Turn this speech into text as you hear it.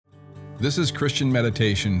This is Christian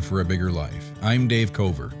Meditation for a Bigger Life. I'm Dave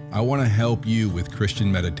Cover. I want to help you with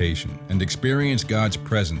Christian meditation and experience God's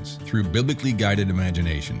presence through biblically guided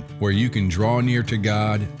imagination, where you can draw near to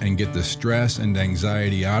God and get the stress and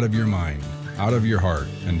anxiety out of your mind, out of your heart,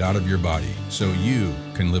 and out of your body, so you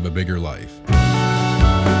can live a bigger life.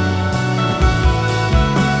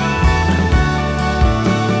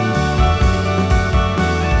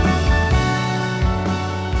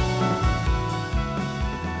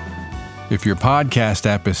 If your podcast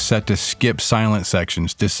app is set to skip silent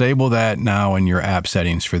sections, disable that now in your app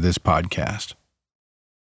settings for this podcast.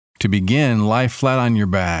 To begin, lie flat on your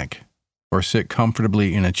back or sit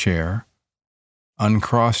comfortably in a chair.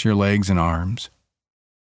 Uncross your legs and arms,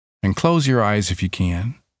 and close your eyes if you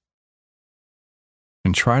can.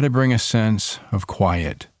 And try to bring a sense of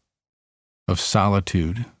quiet, of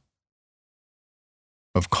solitude,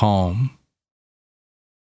 of calm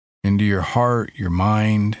into your heart, your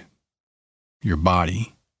mind, your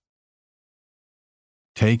body.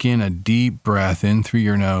 Take in a deep breath in through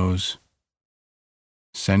your nose,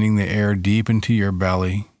 sending the air deep into your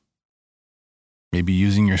belly, maybe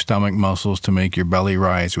using your stomach muscles to make your belly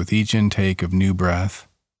rise with each intake of new breath,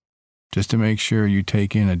 just to make sure you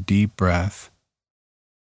take in a deep breath.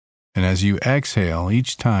 And as you exhale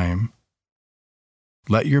each time,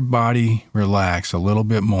 let your body relax a little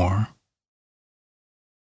bit more.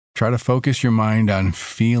 Try to focus your mind on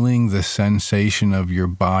feeling the sensation of your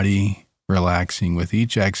body relaxing with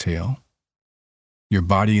each exhale, your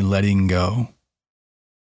body letting go,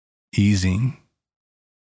 easing,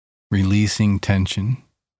 releasing tension.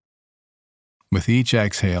 With each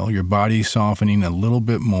exhale, your body softening a little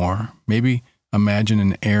bit more. Maybe imagine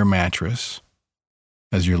an air mattress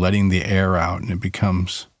as you're letting the air out and it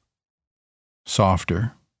becomes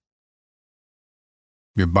softer.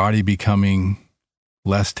 Your body becoming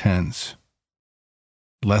less tense,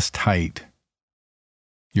 less tight,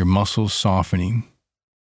 your muscles softening,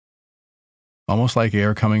 almost like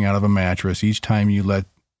air coming out of a mattress each time you let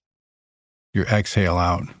your exhale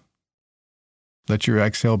out. Let your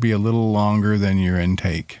exhale be a little longer than your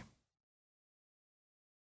intake.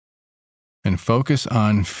 And focus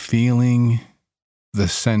on feeling the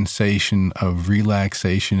sensation of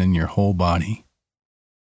relaxation in your whole body.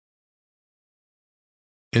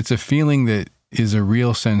 It's a feeling that is a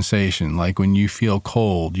real sensation, like when you feel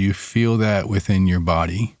cold, you feel that within your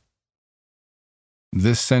body.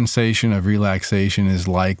 This sensation of relaxation is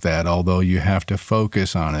like that, although you have to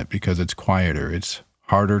focus on it because it's quieter. It's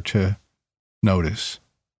harder to notice.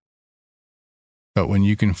 But when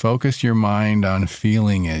you can focus your mind on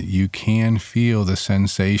feeling it, you can feel the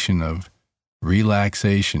sensation of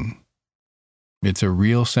relaxation. It's a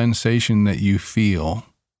real sensation that you feel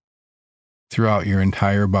throughout your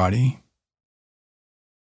entire body.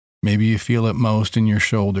 Maybe you feel it most in your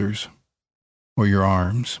shoulders or your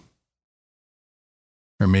arms.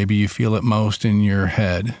 Or maybe you feel it most in your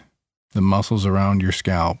head, the muscles around your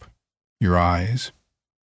scalp, your eyes,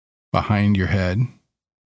 behind your head.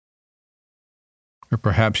 Or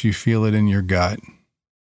perhaps you feel it in your gut,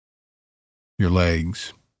 your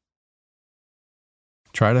legs.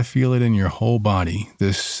 Try to feel it in your whole body,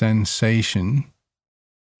 this sensation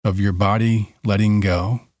of your body letting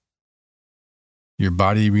go, your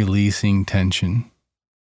body releasing tension,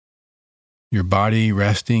 your body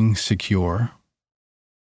resting secure,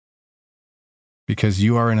 because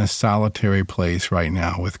you are in a solitary place right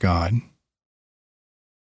now with God.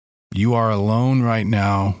 You are alone right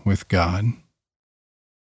now with God,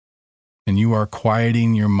 and you are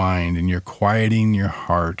quieting your mind, and you're quieting your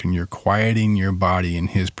heart, and you're quieting your body in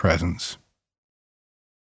His presence.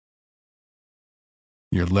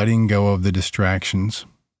 You're letting go of the distractions.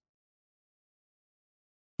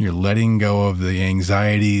 You're letting go of the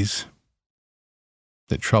anxieties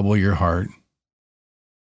that trouble your heart.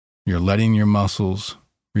 You're letting your muscles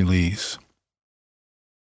release.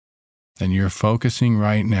 And you're focusing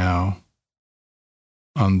right now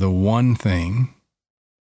on the one thing,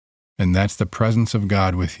 and that's the presence of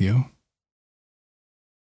God with you.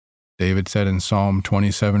 David said in Psalm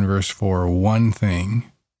 27, verse 4, "One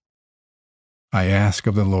thing I ask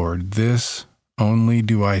of the Lord, this only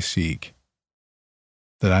do I seek,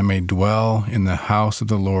 that I may dwell in the house of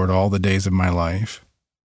the Lord all the days of my life,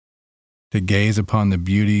 to gaze upon the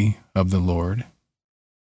beauty of the Lord,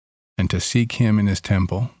 and to seek Him in His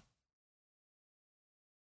temple."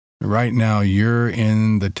 Right now, you're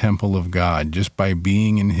in the temple of God just by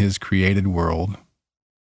being in His created world.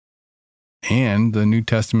 And the New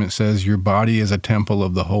Testament says your body is a temple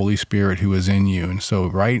of the Holy Spirit who is in you. And so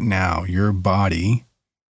right now, your body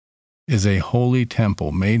is a holy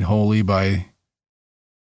temple made holy by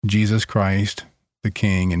Jesus Christ the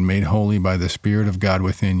King and made holy by the Spirit of God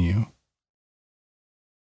within you.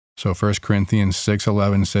 So 1 Corinthians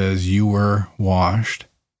 6:11 says, you were washed,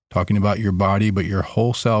 talking about your body, but your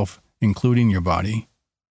whole self, including your body.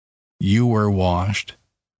 You were washed.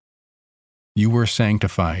 You were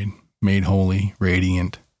sanctified, made holy,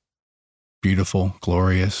 radiant, beautiful,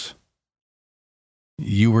 glorious.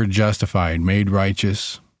 You were justified, made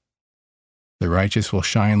righteous. The righteous will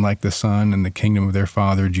shine like the sun in the kingdom of their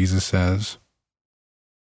Father, Jesus says.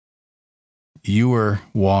 You were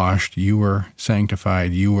washed, you were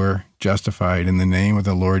sanctified, you were justified in the name of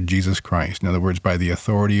the Lord Jesus Christ. In other words, by the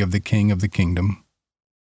authority of the King of the kingdom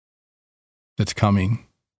that's coming,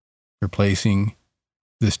 replacing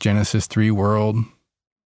this Genesis 3 world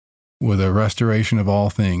with a restoration of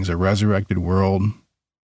all things, a resurrected world,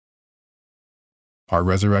 our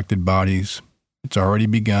resurrected bodies. It's already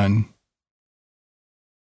begun.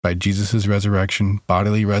 By Jesus' resurrection,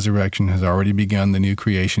 bodily resurrection has already begun the new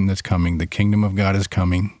creation that's coming. The kingdom of God is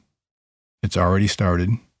coming. It's already started.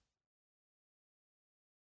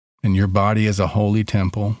 And your body is a holy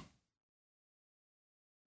temple.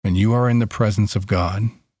 And you are in the presence of God.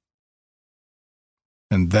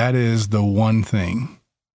 And that is the one thing.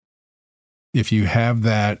 If you have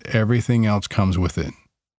that, everything else comes with it.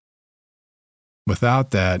 Without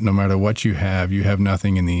that, no matter what you have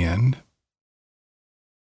nothing in the end.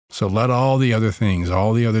 So let all the other things,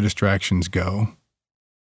 all the other distractions go.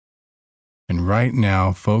 And right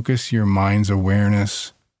now, focus your mind's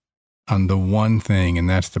awareness on the one thing, and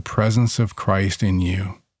that's the presence of Christ in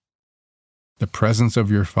you. The presence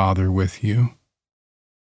of your Father with you.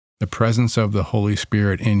 The presence of the Holy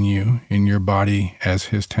Spirit in you, in your body as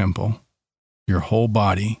His temple. Your whole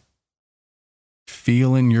body.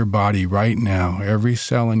 Feel in your body right now, every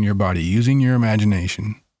cell in your body, using your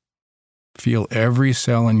imagination. Feel every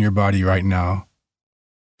cell in your body right now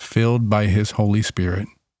filled by His Holy Spirit.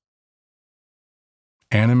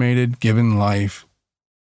 Animated, given life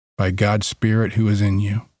by God's Spirit who is in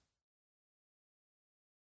you.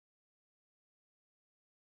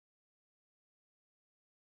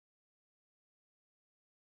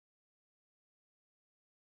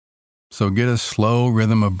 So get a slow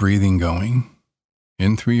rhythm of breathing going,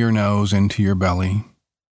 in through your nose, into your belly,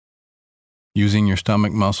 using your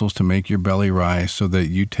stomach muscles to make your belly rise so that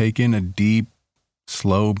you take in a deep,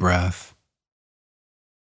 slow breath,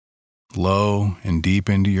 low and deep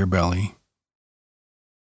into your belly.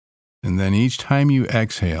 And then each time you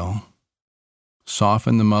exhale,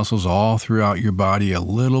 soften the muscles all throughout your body a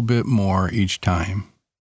little bit more each time.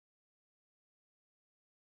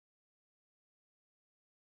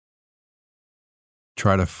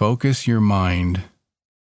 Try to focus your mind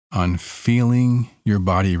on feeling your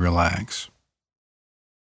body relax.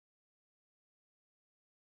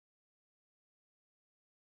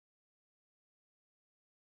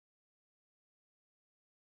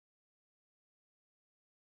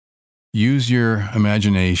 Use your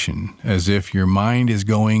imagination as if your mind is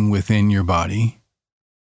going within your body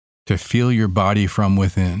to feel your body from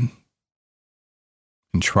within.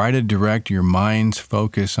 And try to direct your mind's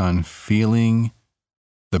focus on feeling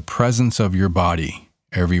the presence of your body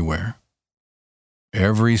everywhere.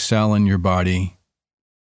 Every cell in your body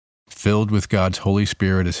filled with God's Holy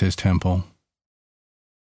Spirit as His temple.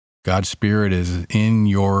 God's Spirit is in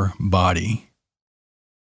your body.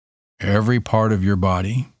 Every part of your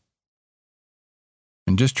body.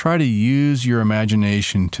 And just try to use your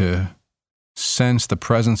imagination to sense the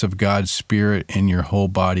presence of God's Spirit in your whole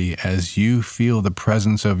body as you feel the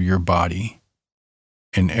presence of your body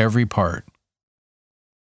in every part.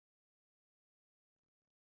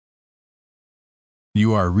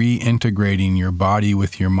 You are reintegrating your body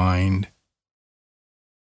with your mind.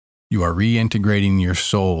 You are reintegrating your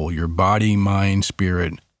soul, your body, mind,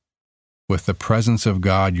 spirit, with the presence of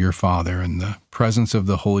God, your Father, and the presence of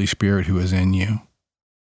the Holy Spirit who is in you.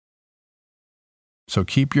 So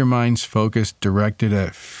keep your mind's focus directed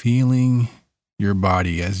at feeling your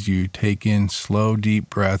body as you take in slow, deep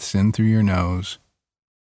breaths in through your nose.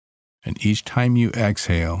 And each time you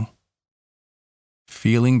exhale,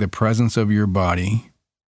 feeling the presence of your body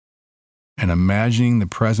and imagining the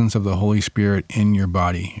presence of the Holy Spirit in your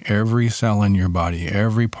body, every cell in your body,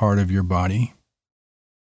 every part of your body,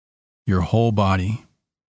 your whole body.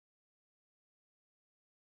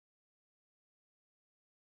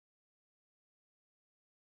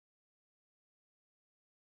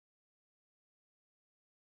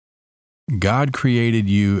 God created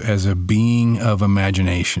you as a being of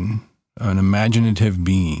imagination, an imaginative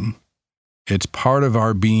being. It's part of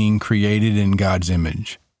our being created in God's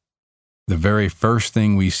image. The very first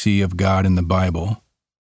thing we see of God in the Bible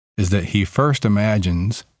is that He first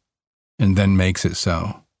imagines and then makes it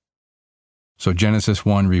so. So Genesis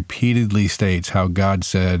 1 repeatedly states how God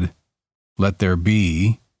said, "Let there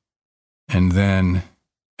be," and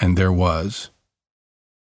there was.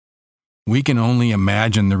 We can only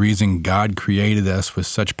imagine the reason God created us with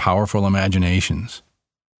such powerful imaginations.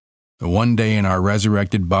 One day in our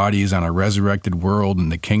resurrected bodies on a resurrected world in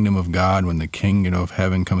the kingdom of God, when the kingdom of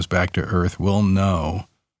heaven comes back to earth, we'll know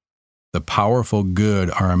the powerful good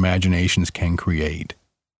our imaginations can create.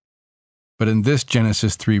 But in this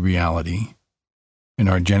Genesis 3 reality, in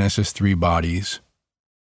our Genesis 3 bodies,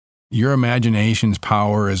 your imagination's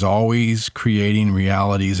power is always creating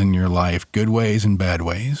realities in your life, good ways and bad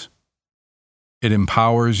ways. It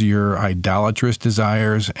empowers your idolatrous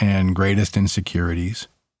desires and greatest insecurities.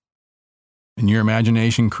 And your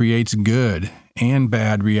imagination creates good and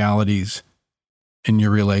bad realities in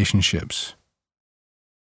your relationships,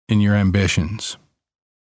 in your ambitions,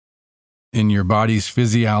 in your body's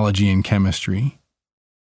physiology and chemistry.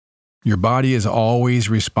 Your body is always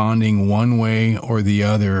responding one way or the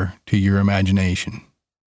other to your imagination.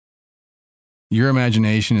 Your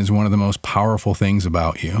imagination is one of the most powerful things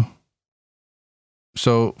about you.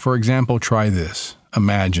 So, for example, try this.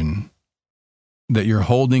 Imagine that you're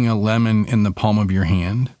holding a lemon in the palm of your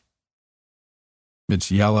hand. It's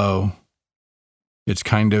yellow. It's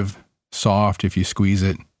kind of soft if you squeeze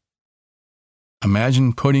it.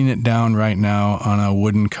 Imagine putting it down right now on a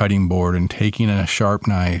wooden cutting board and taking a sharp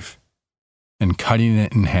knife and cutting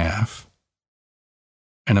it in half.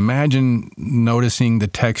 And imagine noticing the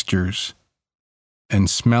textures and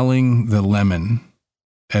smelling the lemon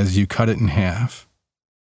as you cut it in half.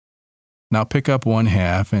 Now pick up one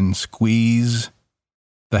half and squeeze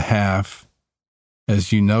the half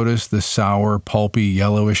as you notice the sour, pulpy,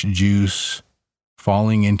 yellowish juice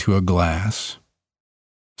falling into a glass.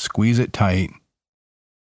 Squeeze it tight,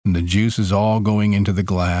 and the juice is all going into the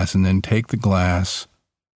glass, and then take the glass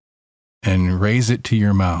and raise it to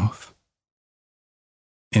your mouth,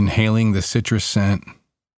 inhaling the citrus scent,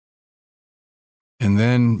 and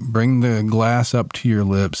then bring the glass up to your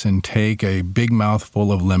lips and take a big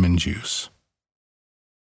mouthful of lemon juice.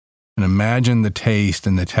 And imagine the taste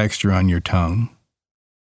and the texture on your tongue,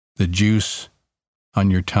 the juice on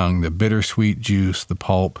your tongue, the bittersweet juice, the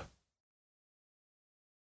pulp.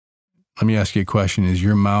 Let me ask you a question. Is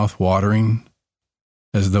your mouth watering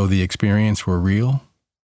as though the experience were real?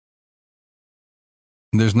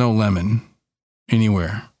 There's no lemon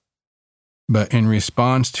anywhere. But in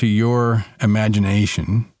response to your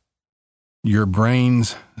imagination, your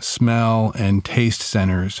brain's smell and taste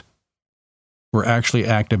centers were actually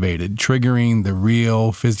activated, triggering the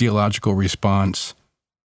real physiological response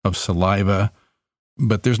of saliva.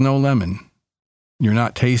 But there's no lemon. You're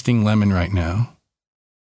not tasting lemon right now.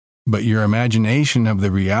 But your imagination of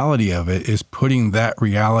the reality of it is putting that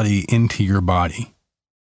reality into your body.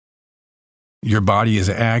 Your body is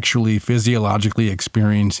actually physiologically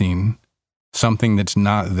experiencing something that's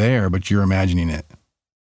not there, but you're imagining it.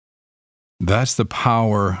 That's the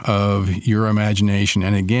power of your imagination.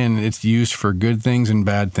 And again, it's used for good things and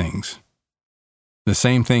bad things. The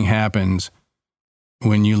same thing happens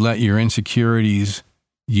when you let your insecurities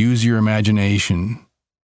use your imagination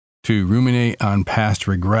to ruminate on past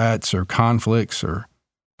regrets or conflicts, or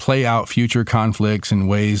play out future conflicts in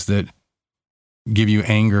ways that give you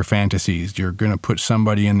anger fantasies. You're going to put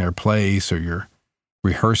somebody in their place, or you're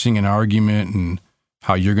rehearsing an argument and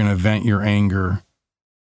how you're going to vent your anger.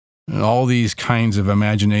 And all these kinds of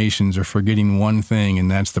imaginations are forgetting one thing, and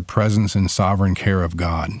that's the presence and sovereign care of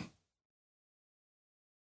God.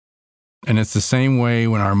 And it's the same way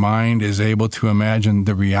when our mind is able to imagine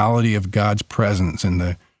the reality of God's presence and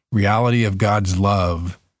the reality of God's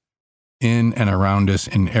love in and around us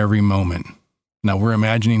in every moment. Now, we're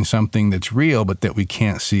imagining something that's real, but that we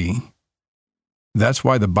can't see. That's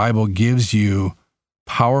why the Bible gives you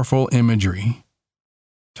powerful imagery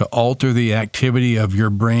to alter the activity of your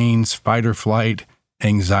brain's fight or flight,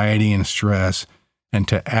 anxiety, and stress, and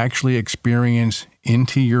to actually experience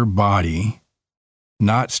into your body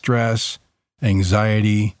not stress,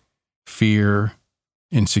 anxiety, fear,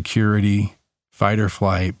 insecurity, fight or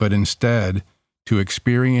flight, but instead to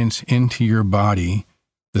experience into your body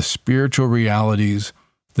the spiritual realities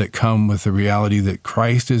that come with the reality that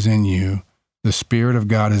Christ is in you, the Spirit of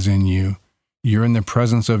God is in you, you're in the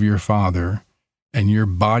presence of your Father, and your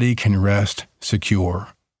body can rest secure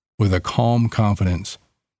with a calm confidence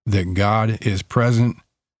that God is present,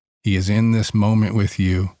 He is in this moment with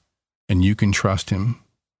you, and you can trust Him.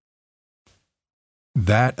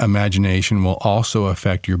 That imagination will also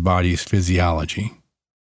affect your body's physiology.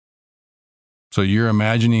 So you're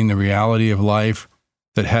imagining the reality of life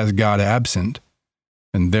that has God absent,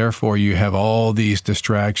 And therefore, you have all these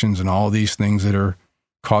distractions and all these things that are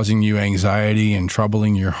causing you anxiety and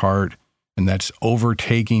troubling your heart. And that's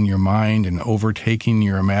overtaking your mind and overtaking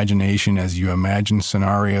your imagination as you imagine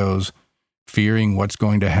scenarios, fearing what's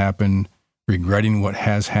going to happen, regretting what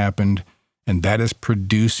has happened. And that is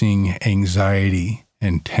producing anxiety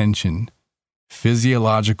and tension,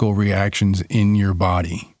 physiological reactions in your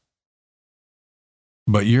body.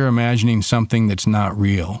 But you're imagining something that's not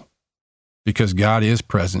real, because God is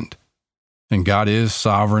present and God is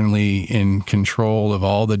sovereignly in control of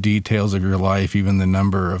all the details of your life, even the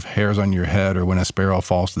number of hairs on your head or when a sparrow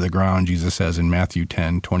falls to the ground, Jesus says in Matthew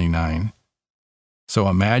 10:29. So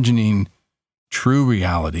imagining true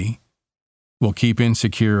reality will keep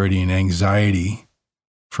insecurity and anxiety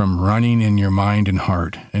from running in your mind and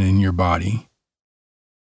heart and in your body.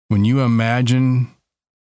 When you imagine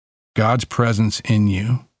God's presence in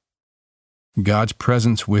you, God's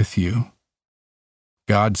presence with you,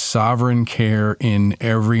 God's sovereign care in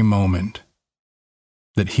every moment,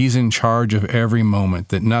 that He's in charge of every moment,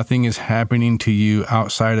 that nothing is happening to you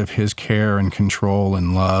outside of His care and control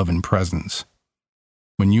and love and presence.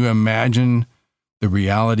 When you imagine the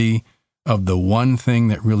reality of the one thing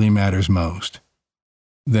that really matters most,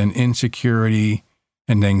 then insecurity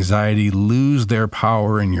and anxiety lose their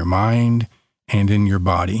power in your mind and in your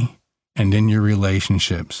body and in your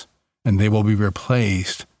relationships, and they will be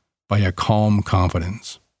replaced by a calm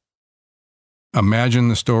confidence. Imagine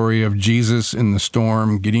the story of Jesus in the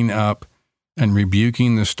storm, getting up and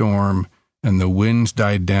rebuking the storm, and the winds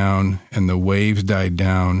died down and the waves died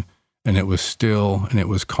down, and it was still and it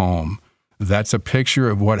was calm. That's a picture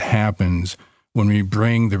of what happens when we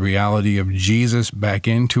bring the reality of Jesus back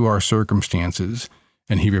into our circumstances,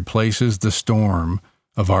 and He replaces the storm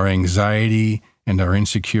of our anxiety and our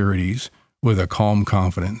insecurities with a calm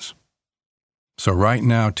confidence. So right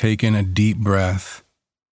now, take in a deep breath,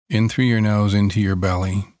 in through your nose, into your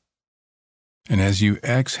belly. And as you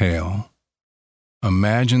exhale,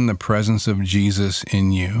 imagine the presence of Jesus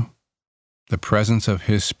in you, the presence of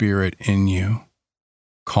His Spirit in you,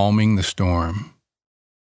 calming the storm.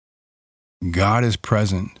 God is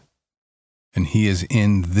present, and He is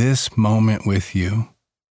in this moment with you,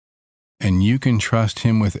 and you can trust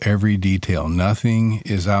Him with every detail. Nothing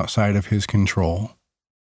is outside of His control.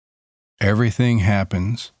 Everything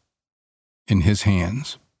happens in His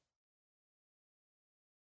hands.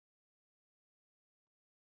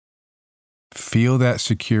 Feel that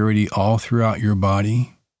security all throughout your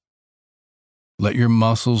body. Let your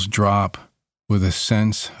muscles drop with a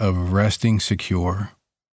sense of resting secure,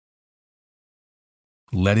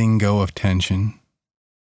 letting go of tension,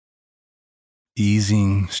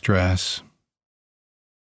 easing stress,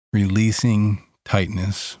 releasing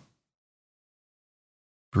tightness,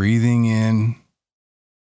 breathing in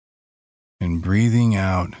and breathing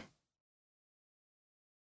out.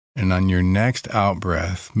 And on your next out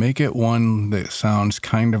breath, make it one that sounds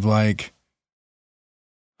kind of like,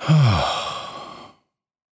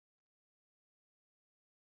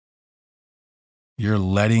 you're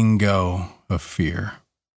letting go of fear.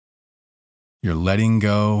 You're letting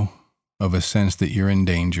go of a sense that you're in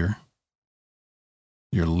danger.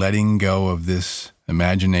 You're letting go of this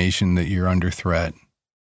imagination that you're under threat.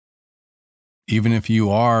 Even if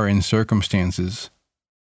you are in circumstances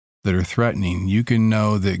that are threatening, you can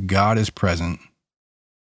know that God is present.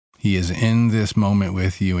 He is in this moment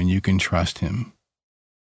with you, and you can trust Him.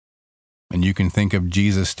 And you can think of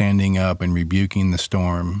Jesus standing up and rebuking the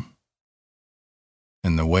storm,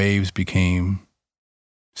 and the waves became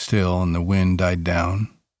still and the wind died down.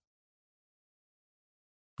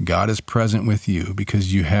 God is present with you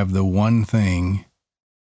because you have the one thing.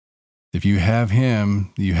 If you have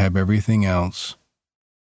Him, you have everything else.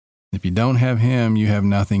 If you don't have Him, you have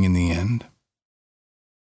nothing in the end.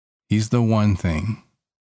 He's the one thing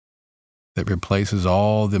that replaces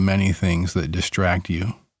all the many things that distract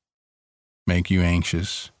you, make you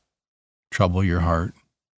anxious, trouble your heart.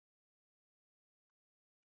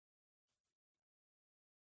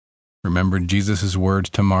 Remember Jesus' words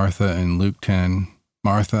to Martha in Luke 10,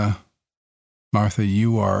 Martha, Martha,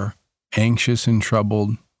 you are anxious and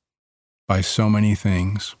troubled by so many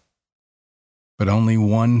things, but only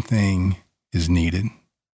one thing is needed.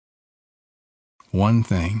 One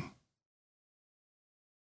thing.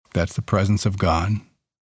 That's the presence of God.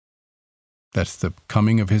 That's the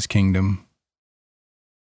coming of His kingdom.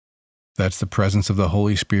 That's the presence of the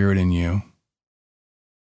Holy Spirit in you.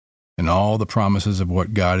 And all the promises of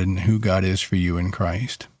what God and who God is for you in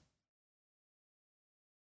Christ.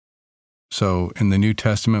 So in the New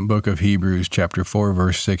Testament book of Hebrews, chapter 4,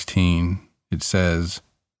 verse 16, it says,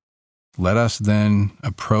 Let us then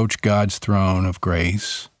approach God's throne of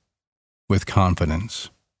grace with confidence,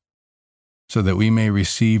 so that we may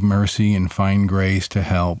receive mercy and find grace to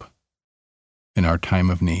help in our time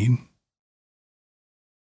of need.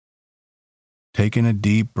 Taking a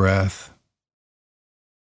deep breath,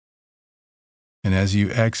 and as you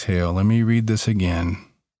exhale, let me read this again.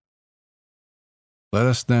 Let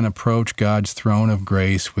us then approach God's throne of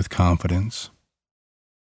grace with confidence,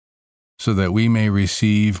 so that we may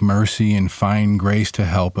receive mercy and find grace to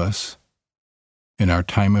help us in our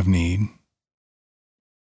time of need.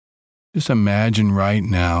 Just imagine right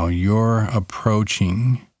now you're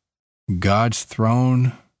approaching God's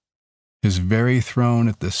throne, His very throne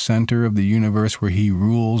at the center of the universe where He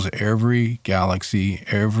rules every galaxy,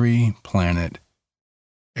 every planet,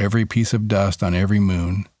 every piece of dust on every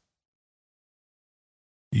moon.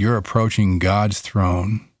 You're approaching God's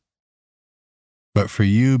throne. But for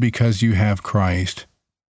you, because you have Christ,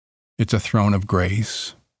 it's a throne of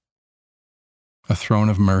grace, a throne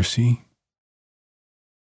of mercy.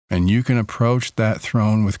 And you can approach that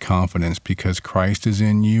throne with confidence because Christ is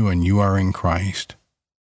in you and you are in Christ.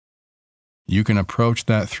 You can approach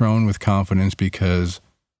that throne with confidence because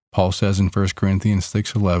Paul says in 1 Corinthians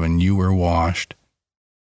 6:11, you were washed,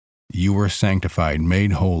 you were sanctified,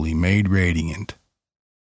 made holy, made radiant.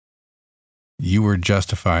 You were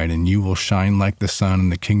justified, and you will shine like the sun in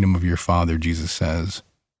the kingdom of your Father, Jesus says.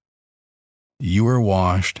 You were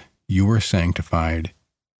washed, you were sanctified,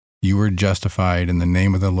 you were justified in the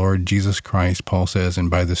name of the Lord Jesus Christ, Paul says, and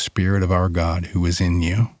by the Spirit of our God who is in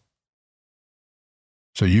you.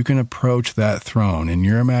 So you can approach that throne in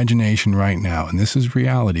your imagination right now, and this is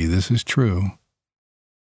reality, this is true.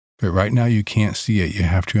 But right now you can't see it. You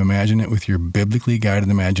have to imagine it with your biblically guided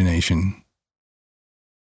imagination.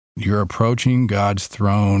 You're approaching God's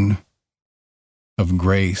throne of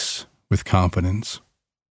grace with confidence,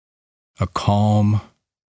 a calm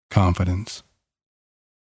confidence,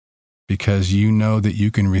 because you know that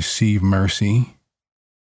you can receive mercy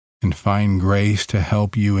and find grace to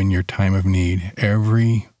help you in your time of need,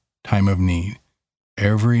 every time of need,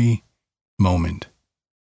 every moment.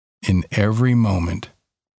 In every moment,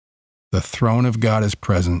 the throne of God is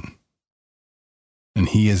present, and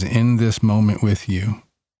He is in this moment with you.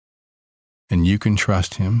 And you can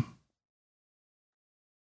trust Him.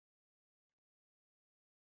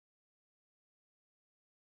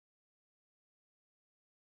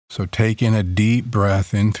 So take in a deep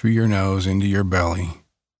breath in through your nose into your belly.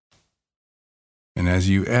 And as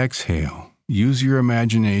you exhale, use your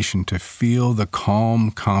imagination to feel the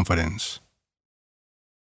calm confidence.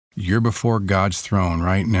 You're before God's throne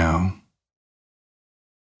right now.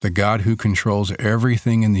 The God who controls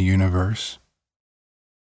everything in the universe.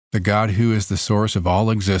 The God who is the source of all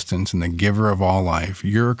existence and the giver of all life,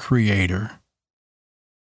 your creator,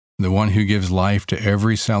 the one who gives life to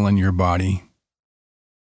every cell in your body,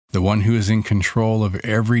 the one who is in control of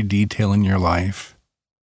every detail in your life,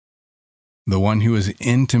 the one who is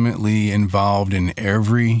intimately involved in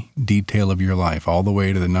every detail of your life, all the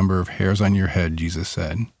way to the number of hairs on your head, Jesus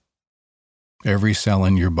said, every cell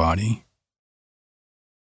in your body,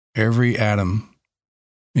 every atom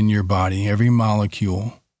in your body, every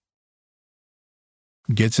molecule,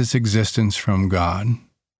 gets its existence from God,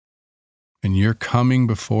 and you're coming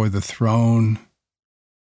before the throne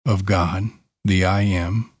of God, the I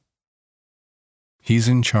Am. He's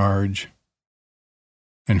in charge,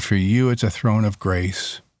 and for you it's a throne of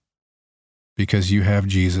grace because you have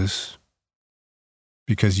Jesus,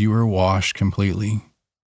 because you were washed completely,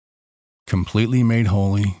 completely made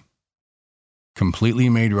holy, completely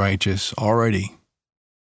made righteous already.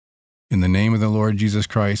 In the name of the Lord Jesus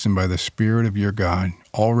Christ and by the Spirit of your God,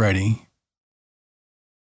 already.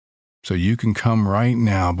 So you can come right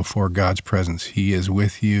now before God's presence. He is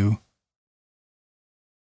with you.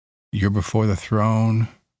 You're before the throne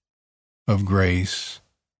of grace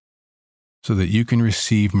so that you can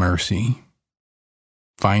receive mercy,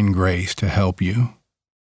 find grace to help you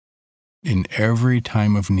in every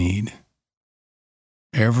time of need.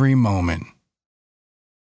 Every moment,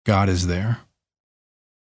 God is there.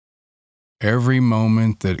 Every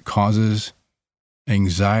moment that causes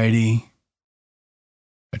anxiety,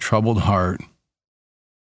 a troubled heart,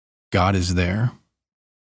 God is there.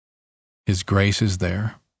 His grace is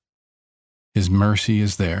there. His mercy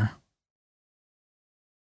is there.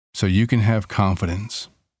 So you can have confidence.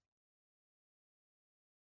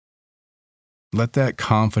 Let that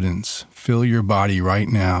confidence fill your body right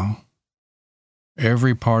now,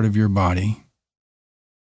 every part of your body.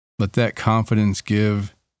 Let that confidence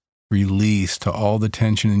give release to all the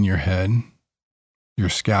tension in your head, your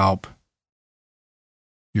scalp,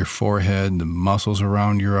 your forehead, the muscles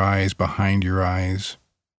around your eyes, behind your eyes.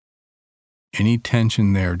 Any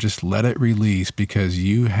tension there, just let it release because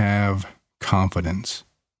you have confidence.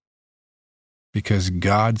 Because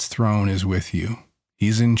God's throne is with you.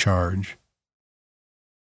 He's in charge.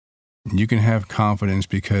 You can have confidence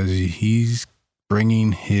because He's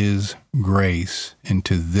bringing His grace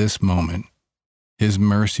into this moment, His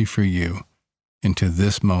mercy for you into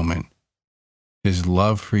this moment, His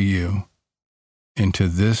love for you into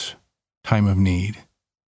this time of need.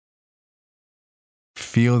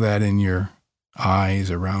 Feel that in your eyes,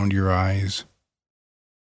 around your eyes,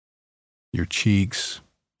 your cheeks,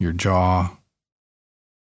 your jaw,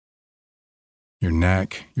 your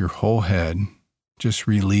neck, your whole head, just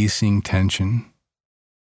releasing tension,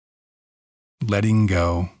 letting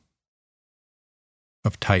go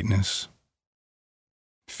of tightness.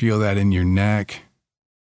 Feel that in your neck,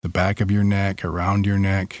 the back of your neck, around your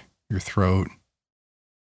neck, your throat.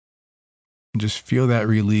 Just feel that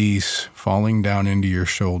release falling down into your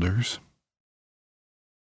shoulders.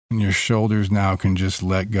 And your shoulders now can just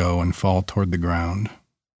let go and fall toward the ground.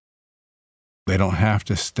 They don't have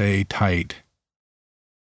to stay tight.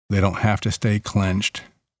 They don't have to stay clenched.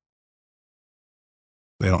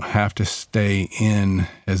 They don't have to stay in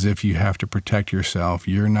as if you have to protect yourself.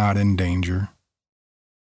 You're not in danger.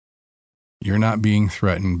 You're not being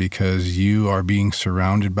threatened because you are being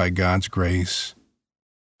surrounded by God's grace,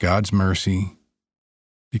 God's mercy,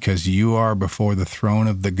 because you are before the throne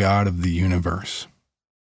of the God of the universe.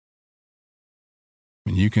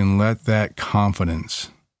 And you can let that confidence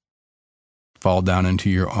fall down into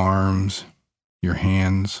your arms, your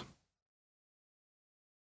hands.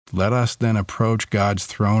 Let us then approach God's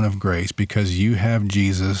throne of grace because you have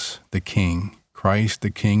Jesus, the King, Christ, the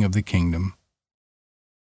King of the kingdom,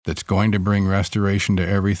 that's going to bring restoration to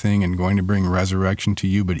everything and going to bring resurrection to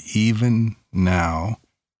you. But even now,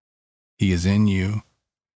 He is in you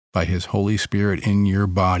by His Holy Spirit in your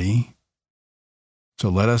body. So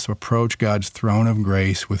let us approach God's throne of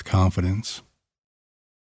grace with confidence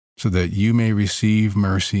so that you may receive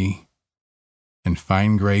mercy and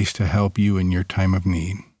find grace to help you in your time of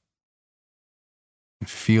need.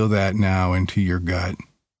 Feel that now into your gut,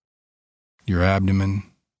 your abdomen.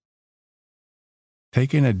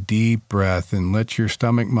 Take in a deep breath and let your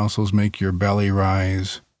stomach muscles make your belly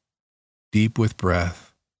rise deep with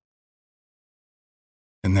breath.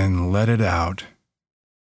 And then let it out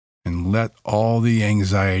and let all the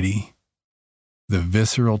anxiety, the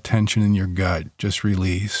visceral tension in your gut just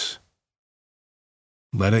release.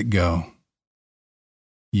 Let it go.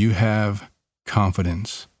 You have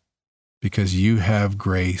confidence because you have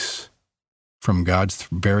grace from God's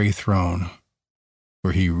very throne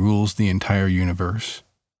where He rules the entire universe.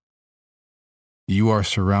 You are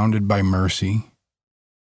surrounded by mercy.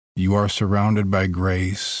 You are surrounded by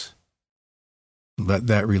grace. Let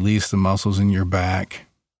that release the muscles in your back.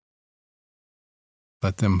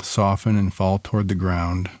 Let them soften and fall toward the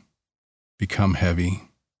ground, become heavy.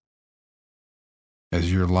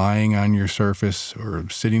 As you're lying on your surface or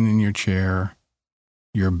sitting in your chair,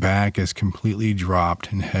 your back is completely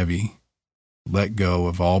dropped and heavy. Let go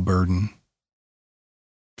of all burden.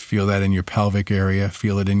 Feel that in your pelvic area.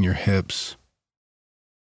 Feel it in your hips,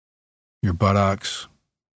 your buttocks,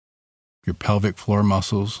 your pelvic floor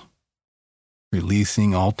muscles,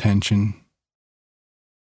 releasing all tension,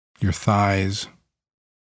 your thighs,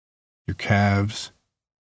 your calves,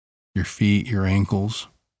 your feet, your ankles.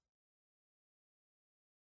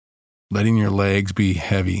 Letting your legs be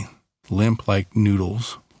heavy, limp like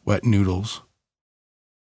noodles, wet noodles,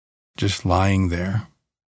 just lying there.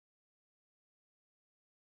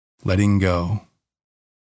 Letting go,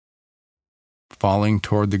 falling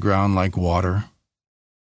toward the ground like water,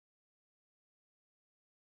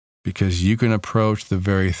 because you can approach the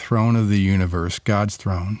very throne of the universe, God's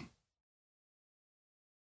throne.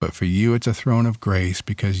 But for you, it's a throne of grace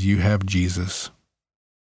because you have Jesus.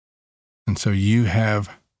 And so you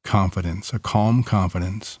have confidence, a calm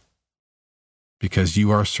confidence, because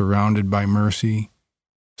you are surrounded by mercy,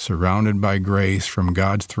 surrounded by grace from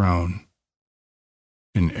God's throne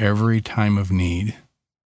in every time of need.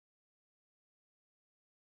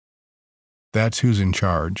 That's who's in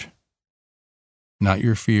charge. Not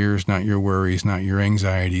your fears, not your worries, not your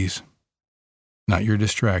anxieties, not your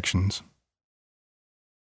distractions.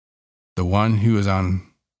 The one who is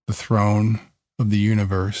on the throne of the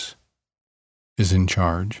universe is in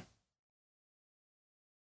charge.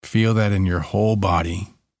 Feel that in your whole body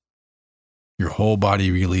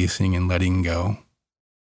releasing and letting go.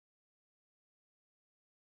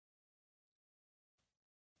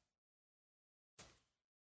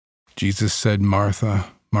 Jesus said,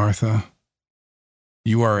 "Martha, Martha,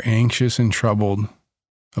 You are anxious and troubled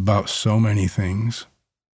about so many things,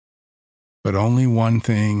 but only one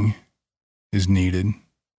thing is needed.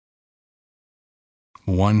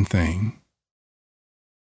 One thing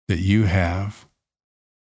that you have.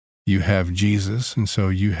 You have Jesus, and so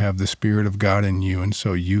you have the Spirit of God in you, and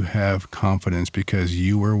so you have confidence because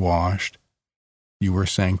you were washed, you were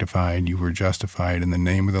sanctified, you were justified in the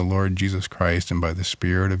name of the Lord Jesus Christ and by the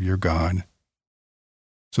Spirit of your God,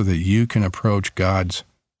 so that you can approach God's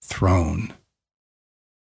throne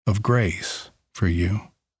of grace for you.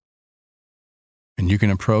 And you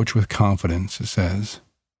can approach with confidence, it says,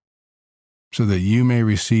 so that you may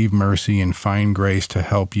receive mercy and find grace to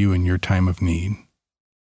help you in your time of need.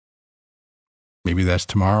 Maybe that's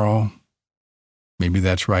tomorrow. Maybe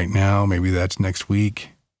that's right now. Maybe that's next week.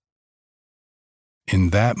 In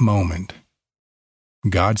that moment,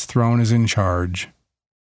 God's throne is in charge,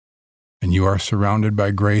 and you are surrounded by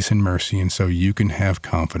grace and mercy, and so you can have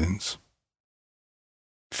confidence.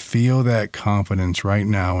 Feel that confidence right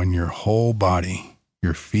now in your whole body,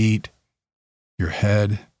 your feet, your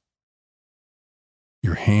head,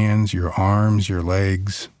 your hands, your arms, your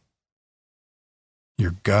legs,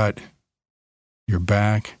 your gut, your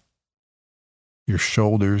back, your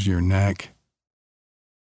shoulders, your neck.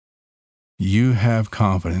 You have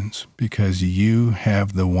confidence because you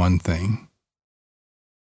have the one thing.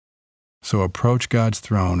 So approach God's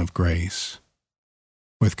throne of grace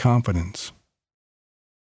with confidence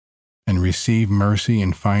and receive mercy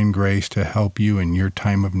and find grace to help you in your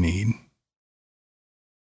time of need.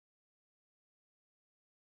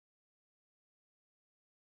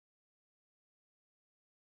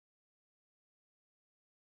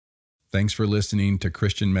 Thanks for listening to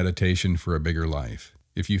Christian Meditation for a Bigger Life.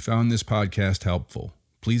 If you found this podcast helpful,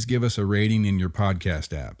 please give us a rating in your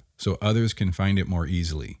podcast app so others can find it more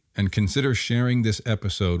easily. And consider sharing this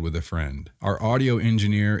episode with a friend. Our audio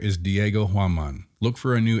engineer is Diego Huaman. Look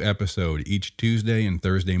for a new episode each Tuesday and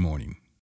Thursday morning.